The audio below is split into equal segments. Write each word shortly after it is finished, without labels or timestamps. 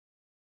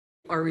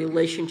Our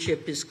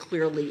relationship is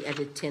clearly at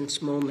a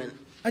tense moment.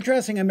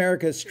 Addressing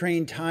America's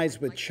strained ties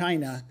with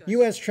China,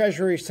 U.S.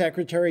 Treasury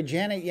Secretary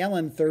Janet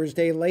Yellen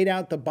Thursday laid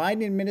out the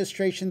Biden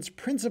administration's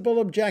principal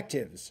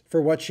objectives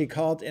for what she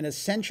called an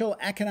essential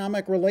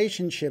economic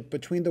relationship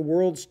between the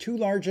world's two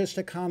largest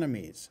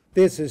economies.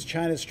 This as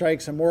China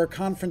strikes a more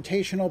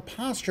confrontational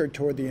posture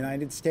toward the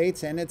United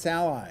States and its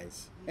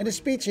allies. In a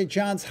speech at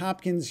Johns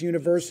Hopkins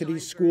University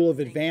School of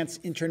Advanced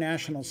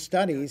International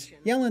Studies,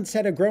 Yellen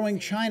said a growing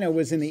China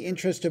was in the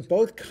interest of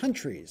both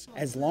countries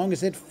as long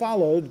as it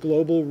followed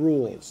global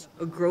rules.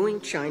 A growing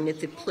China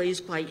that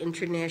plays by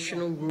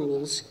international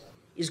rules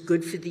is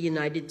good for the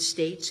United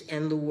States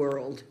and the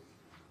world.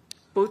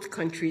 Both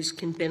countries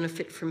can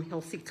benefit from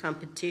healthy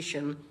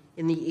competition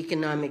in the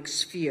economic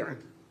sphere.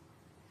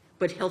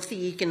 But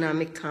healthy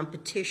economic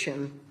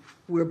competition,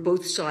 where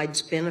both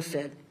sides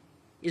benefit,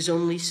 is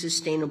only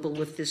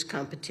sustainable if this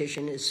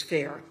competition is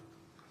fair.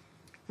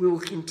 We will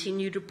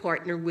continue to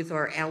partner with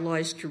our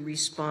allies to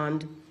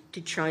respond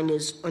to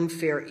China's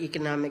unfair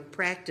economic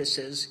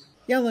practices.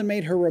 Yellen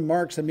made her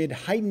remarks amid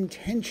heightened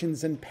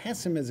tensions and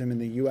pessimism in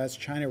the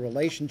U.S.-China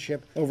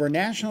relationship over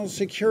national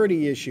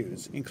security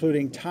issues,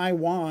 including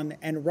Taiwan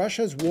and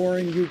Russia's war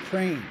in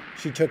Ukraine.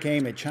 She took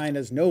aim at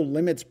China's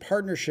no-limits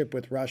partnership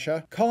with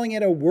Russia, calling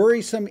it a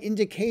worrisome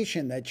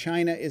indication that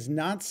China is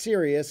not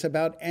serious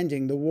about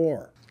ending the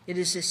war. It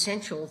is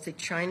essential that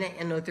China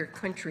and other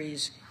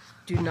countries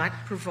do not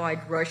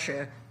provide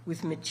Russia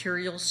with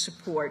material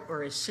support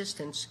or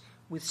assistance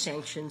with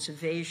sanctions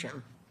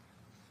evasion.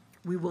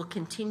 We will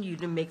continue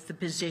to make the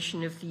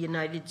position of the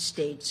United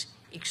States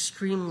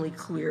extremely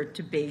clear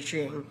to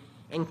Beijing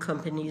and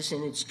companies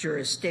in its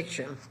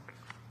jurisdiction.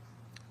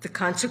 The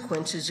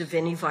consequences of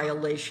any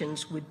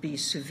violations would be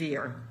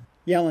severe.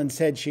 Yellen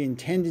said she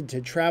intended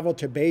to travel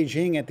to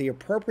Beijing at the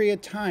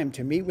appropriate time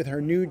to meet with her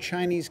new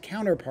Chinese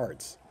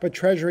counterparts, but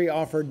Treasury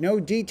offered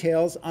no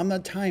details on the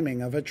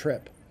timing of a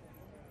trip.